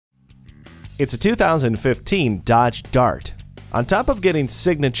It's a 2015 Dodge Dart. On top of getting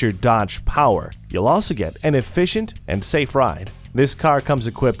signature Dodge power, you'll also get an efficient and safe ride. This car comes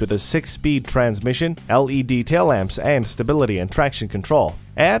equipped with a 6-speed transmission, LED tail lamps, and stability and traction control.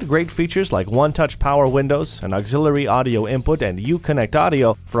 Add great features like one-touch power windows, an auxiliary audio input, and Uconnect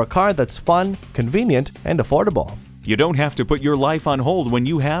audio for a car that's fun, convenient, and affordable. You don't have to put your life on hold when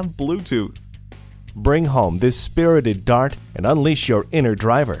you have Bluetooth. Bring home this spirited Dart and unleash your inner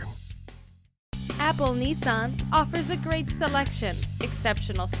driver. Apple Nissan offers a great selection,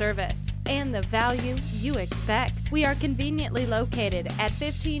 exceptional service, and the value you expect. We are conveniently located at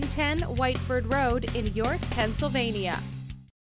 1510 Whiteford Road in York, Pennsylvania.